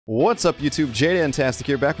What's up, YouTube? jDantastic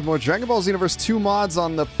here, back with more Dragon Ball Xenoverse 2 mods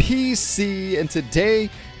on the PC, and today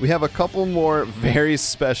we have a couple more very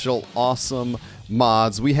special, awesome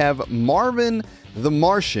mods. We have Marvin The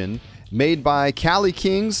Martian, made by Cali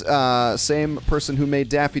Kings, same person who made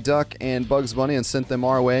Daffy Duck and Bugs Bunny and sent them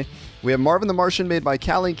our way. We have Marvin the Martian made by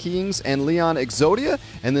Cali Kings and Leon Exodia,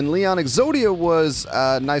 and then Leon Exodia was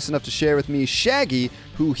nice enough to share with me Shaggy,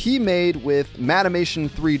 who he made with Matimation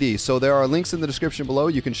 3D. So there are links in the description below.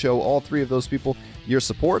 You can show all three of those people your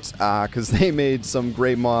support, because they made some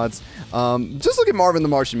great mods. Just look at Marvin the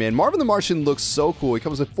Martian, man. Marvin the Martian looks so cool. He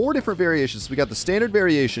comes with 4 different variations. We got the standard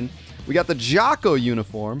variation, we got the Jocko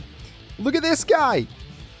uniform. Look at this guy.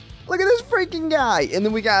 Look at this freaking guy. And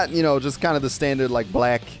then we got, you know, just kind of the standard, like,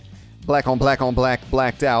 black on black,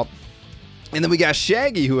 blacked out. And then we got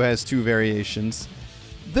Shaggy, who has 2 variations.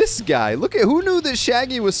 This guy, look at, who knew that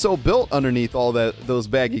Shaggy was so built underneath all those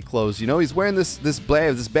baggy clothes? You know, he's wearing this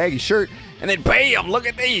baggy shirt, and then bam, look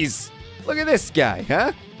at these. Look at this guy,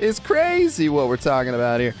 huh? It's crazy what we're talking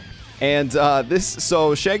about here. And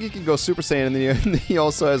so Shaggy can go Super Saiyan, and then he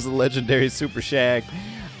also has the legendary Super Shag,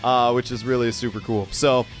 which is really super cool.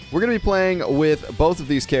 So we're going to be playing with both of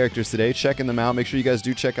these characters today, checking them out. Make sure you guys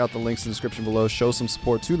do check out the links in the description below. Show some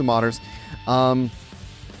support to the modders.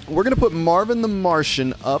 We're going to put Marvin the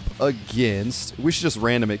Martian up against... We should just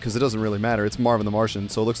random it because it doesn't really matter. It's Marvin the Martian,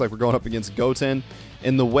 so it looks like we're going up against Goten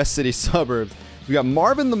in the West City suburbs. We got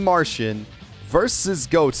Marvin the Martian versus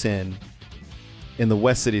Goten in the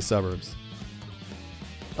West City suburbs.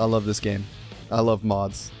 I love this game. I love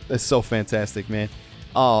mods. It's so fantastic, man.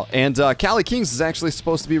 Oh, and Cali Kings is actually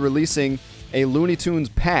supposed to be releasing a Looney Tunes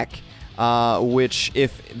pack, which,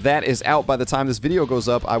 if that is out by the time this video goes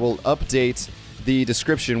up, I will update the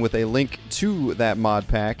description with a link to that mod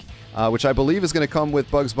pack, which I believe is going to come with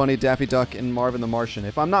Bugs Bunny, Daffy Duck, and Marvin the Martian,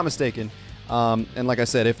 if I'm not mistaken. And like I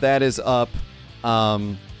said, if that is up by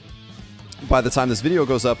the time this video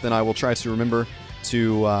goes up, then I will try to remember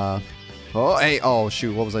to... oh,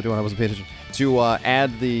 shoot, what was I doing? I wasn't paying attention. To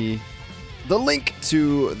add the link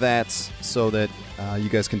to that so that you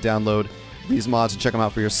guys can download these mods and check them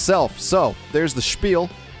out for yourself. So there's the spiel.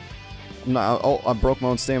 I broke my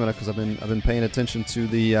own stamina because I've been paying attention to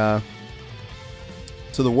the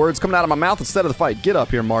words coming out of my mouth instead of the fight. Get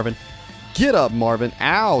up here, Marvin. Get up, Marvin.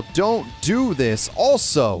 Ow! Don't do this.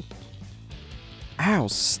 Also, ow!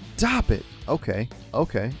 Stop it. Okay.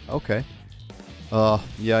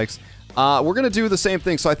 Yikes. We're going to do the same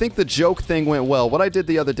thing. So I think the joke thing went well. What I did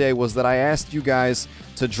the other day was that I asked you guys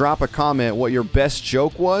to drop a comment what your best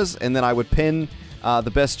joke was, and then I would pin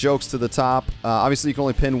the best jokes to the top. Obviously, you can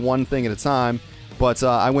only pin one thing at a time, but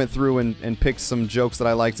I went through and picked some jokes that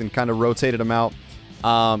I liked and kind of rotated them out.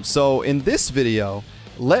 So in this video,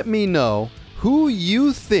 let me know who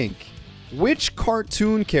you think, which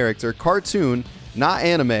cartoon character, not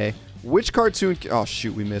anime, which cartoon, oh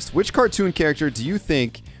shoot, we missed. Which cartoon character do you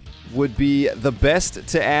think would be the best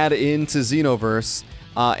to add into Xenoverse,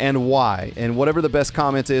 and why? And whatever the best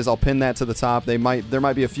comment is, I'll pin that to the top. There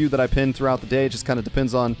might be a few that I pin throughout the day. It just kind of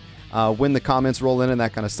depends on when the comments roll in and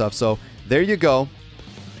that kind of stuff. So there you go.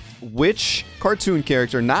 Which cartoon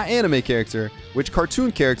character, not anime character, which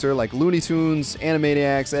cartoon character, like Looney Tunes,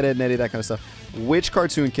 Animaniacs, Ed, Edd n Eddy, that kind of stuff, which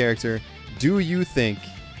cartoon character do you think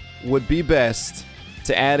would be best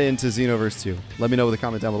to add into Xenoverse 2? Let me know with a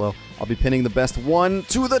comment down below. I'll be pinning the best one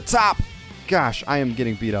to the top. Gosh, I am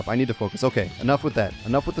getting beat up. I need to focus. Okay, enough with that.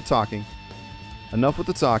 Enough with the talking. Enough with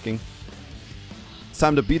the talking. It's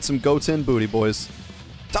time to beat some Goten booty, boys.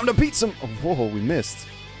 Time to beat some... Oh, whoa, we missed.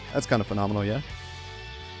 That's kind of phenomenal, yeah?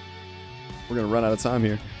 We're going to run out of time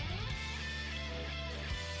here.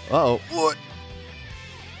 Uh-oh. What?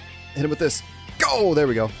 Hit him with this. Go! There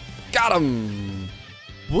we go. Got him!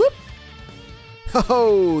 Whoop!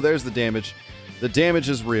 Oh, there's the damage. The damage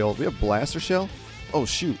is real. Do we have Blaster Shell? Oh,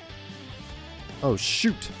 shoot. Oh,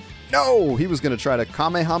 shoot. No! He was going to try to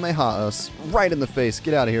Kamehameha us right in the face.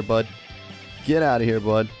 Get out of here, bud. Get out of here,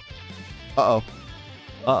 bud. Uh-oh.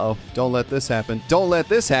 Uh-oh. Don't let this happen. Don't let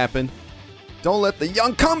this happen. Don't let the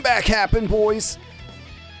young comeback happen, boys.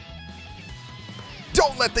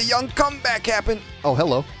 Don't let the young comeback happen. Oh,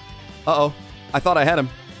 hello. Uh-oh. I thought I had him.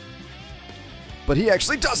 But he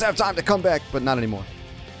actually does have time to come back, but not anymore.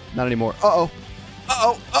 Not anymore. Uh-oh.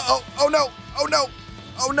 Uh-oh. Uh-oh. Oh, no. Oh, no.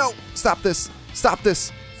 Oh, no. Stop this. Stop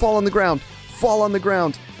this. Fall on the ground. Fall on the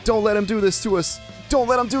ground. Don't let him do this to us. Don't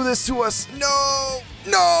let him do this to us. No.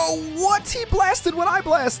 No. What? He blasted when I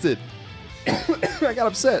blasted. I got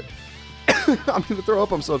upset. I'm going to throw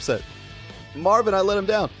up. I'm so upset. Marvin, I let him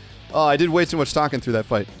down. Oh, I did way too much talking through that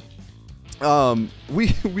fight.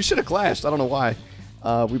 We should have clashed. I don't know why.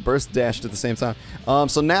 We burst dashed at the same time.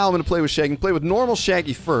 So now I'm going to play with Shaggy. Play with normal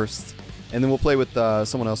Shaggy first, and then we'll play with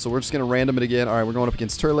someone else. So we're just going to random it again. All right, we're going up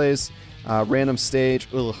against Turles. Random stage.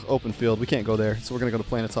 Ugh, open field. We can't go there, so we're going to go to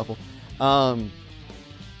Planet Tuffle.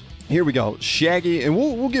 Here we go. Shaggy, and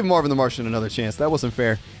we'll give Marvin the Martian another chance. That wasn't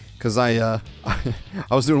fair, because I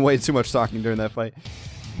was doing way too much talking during that fight.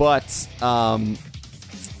 But,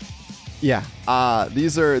 yeah,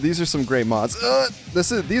 these are some great mods.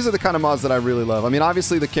 These are the kind of mods that I really love. I mean,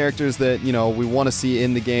 obviously the characters that, you know, we want to see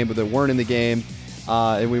in the game but that weren't in the game,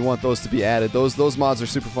 and we want those to be added. Those mods are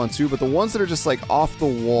super fun too, but the ones that are just like off the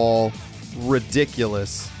wall,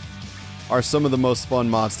 ridiculous, are some of the most fun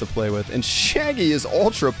mods to play with. And Shaggy is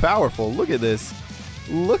ultra powerful. Look at this.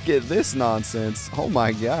 Look at this nonsense. Oh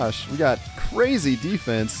my gosh. We got crazy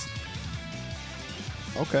defense.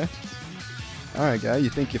 Okay. Alright, guy. You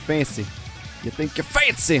think you're fancy. You think you're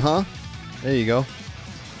fancy, huh? There you go.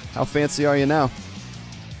 How fancy are you now?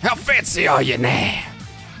 How fancy are you now?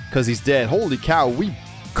 Because he's dead. Holy cow. We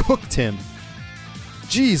cooked him.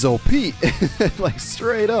 Jeez, oh Pete. Like,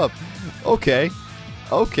 straight up. Okay.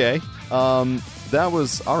 Okay. That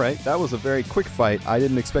was, alright, that was a very quick fight. I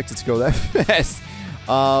didn't expect it to go that fast.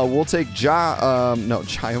 We'll take no,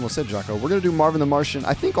 I almost said Jocko. We're going to do Marvin the Martian.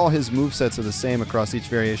 I think all his movesets are the same across each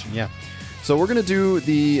variation, yeah. So we're going to do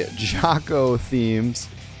the Jocko themes,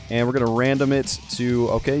 and we're going to random it to,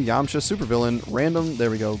 okay, Yamcha, supervillain, random,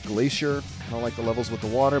 there we go, Glacier. I don't like the levels with the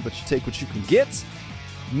water, but you take what you can get.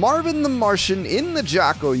 Marvin the Martian in the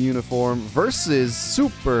Jocko uniform versus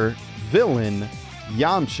super villain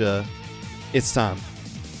Yamcha. It's time.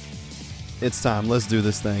 It's time. Let's do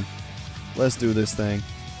this thing. Let's do this thing.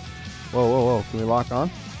 Whoa, whoa, whoa. Can we lock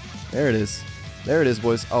on? There it is. There it is,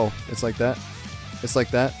 boys. Oh, it's like that. It's like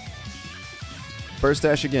that. Burst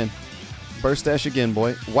dash again. Burst dash again,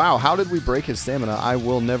 boy. Wow, how did we break his stamina? I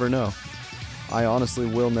will never know. I honestly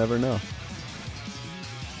will never know.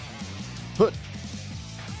 Hoot.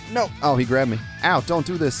 No. Oh, he grabbed me. Ow, don't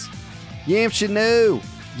do this. Yamcha, no.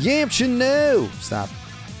 Yamcha, no. Stop.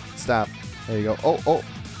 Stop. There you go. Oh, oh.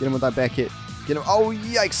 Get him with that back hit. Get him. Oh,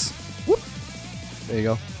 yikes. Whoop. There you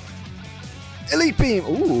go. Elite beam.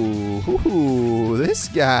 Ooh. This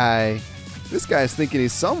guy. This guy's thinking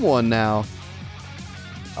he's someone now.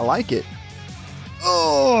 I like it.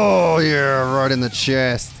 Oh, yeah. Right in the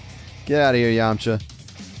chest. Get out of here, Yamcha.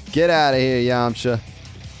 Get out of here, Yamcha.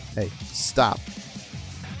 Hey, stop.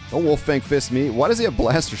 Don't Wolfang fist me. Why does he have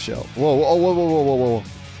blaster shell? Whoa, whoa, whoa, whoa, whoa, whoa, whoa.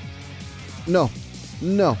 No.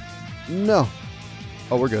 No. No.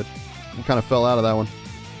 Oh, we're good. We kind of fell out of that one.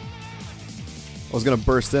 I was going to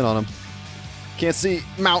burst in on him. Can't see.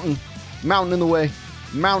 Mountain. Mountain in the way.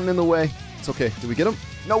 Mountain in the way. It's okay. Did we get him?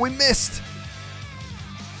 No, we missed.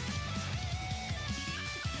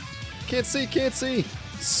 Can't see. Can't see.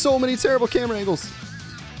 So many terrible camera angles.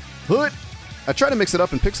 Hood. I try to mix it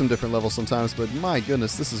up and pick some different levels sometimes, but my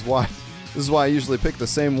goodness, this is why I usually pick the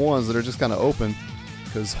same ones that are just kind of open.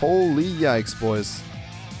 Because holy yikes, boys.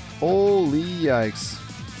 Holy yikes.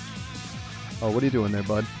 Oh, what are you doing there,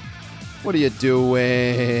 bud? What are you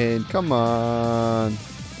doing? Come on.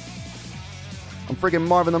 I'm freaking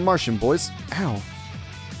Marvin the Martian, boys. Ow.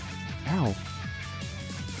 Ow.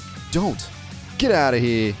 Don't. Get out of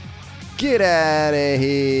here. Get out of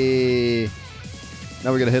here.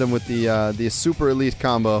 Now we're going to hit him with the super elite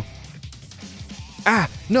combo. Ah,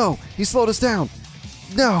 no. He slowed us down.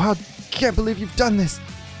 No, I can't believe you've done this.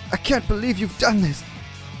 I can't believe you've done this.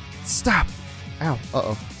 Stop. Ow.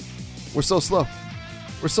 Uh-oh. We're so slow.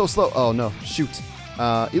 We're so slow. Oh, no. Shoot.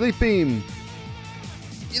 Elite beam.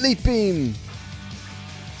 Elite beam.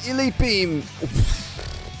 Elite beam.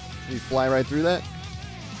 Did you fly right through that?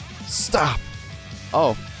 Stop.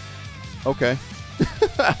 Oh. Okay.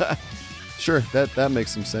 Sure, that makes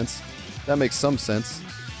some sense. That makes some sense.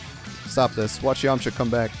 Stop this. Watch Yamcha come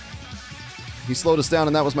back. He slowed us down,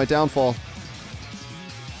 and that was my downfall.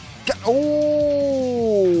 Oh!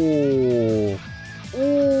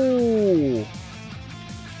 Oh!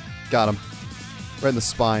 Got him. Right in the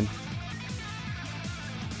spine.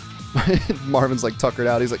 Marvin's like tuckered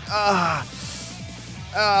out. He's like, ah!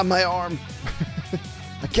 Ah, my arm.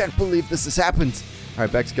 I can't believe this has happened. All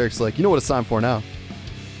right, back to Garrick's like, you know what it's time for now.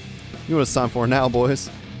 You know what it's time for now, boys.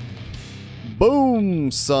 Boom,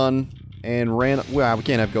 son. And ran. Wow, we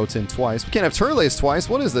can't have Goten twice. We can't have Turles twice.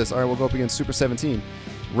 What is this? All right, we'll go up against Super 17.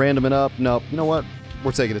 Random it up. Nope. You know what?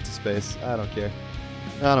 We're taking it to space. I don't care.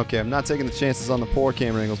 I don't care. I'm not taking the chances on the poor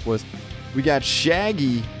camera angles, boys. We got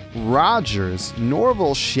Shaggy Rogers.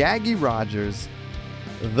 Norval Shaggy Rogers,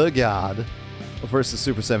 the God, versus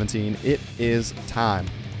Super 17. It is time.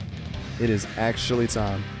 It is actually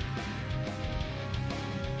time.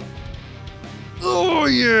 Ugh!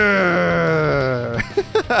 yeah!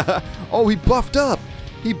 Oh, he buffed up.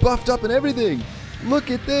 He buffed up and everything.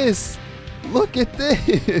 Look at this. Look at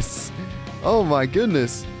this. Oh my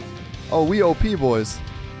goodness. Oh, we OP boys.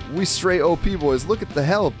 We straight OP boys. Look at the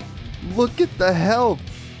health. Look at the health.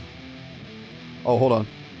 Oh, hold on.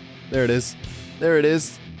 There it is. There it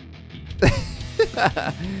is.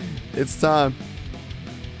 It's time.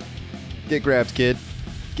 Get grabbed, kid.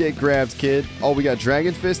 Get grabbed, kid. Oh, we got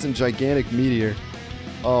Dragon Fist and Gigantic Meteor.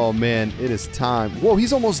 Oh, man. It is time. Whoa,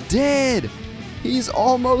 he's almost dead. He's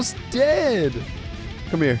almost dead.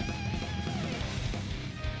 Come here.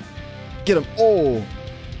 Get him. Oh.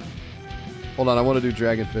 Hold on. I want to do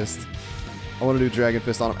Dragon Fist. I want to do Dragon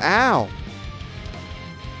Fist on him. Ow.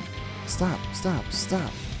 Stop. Stop.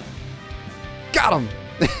 Stop. Got him.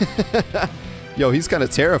 Yo, he's kind of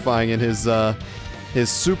terrifying in his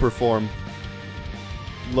super form.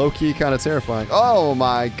 Low-key kind of terrifying. Oh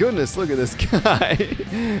my goodness, look at this guy.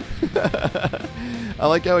 I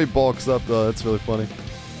like how he bulks up though, that's really funny.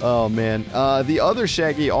 Oh man. The other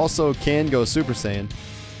Shaggy also can go Super Saiyan.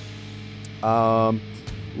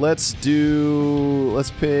 Let's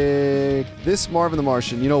pick this Marvin the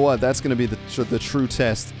Martian. You know what, that's going to be the true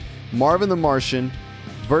test. Marvin the Martian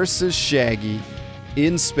versus Shaggy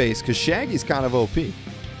in space, because Shaggy's kind of OP.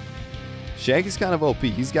 Shaggy's kind of OP.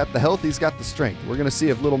 He's got the health, he's got the strength. We're going to see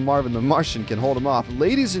if little Marvin the Martian can hold him off.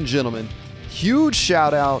 Ladies and gentlemen, huge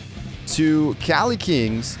shout out to Cali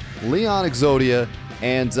Kings, Leon Exodia,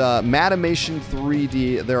 and Matamation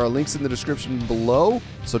 3D. There are links in the description below,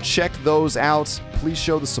 so check those out. Please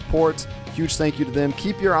show the support. Huge thank you to them.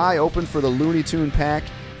 Keep your eye open for the Looney Tune pack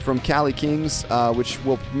from Cali Kings, which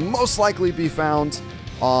will most likely be found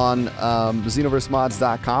on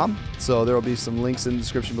xenoversemods.com. So there will be some links in the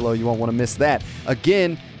description below. You won't want to miss that.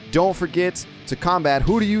 Again, don't forget to combat.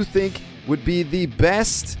 Who do you think would be the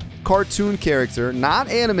best cartoon character, not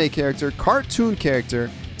anime character, cartoon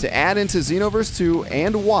character to add into Xenoverse 2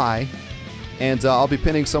 and why? And I'll be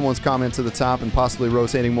pinning someone's comment to the top and possibly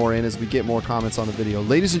rotating more in as we get more comments on the video.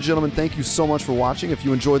 Ladies and gentlemen, thank you so much for watching. If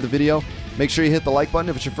you enjoyed the video, make sure you hit the like button.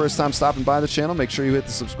 If it's your first time stopping by the channel, make sure you hit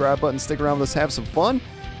the subscribe button. Stick around with us, have some fun.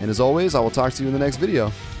 And as always, I will talk to you in the next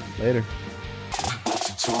video. Later.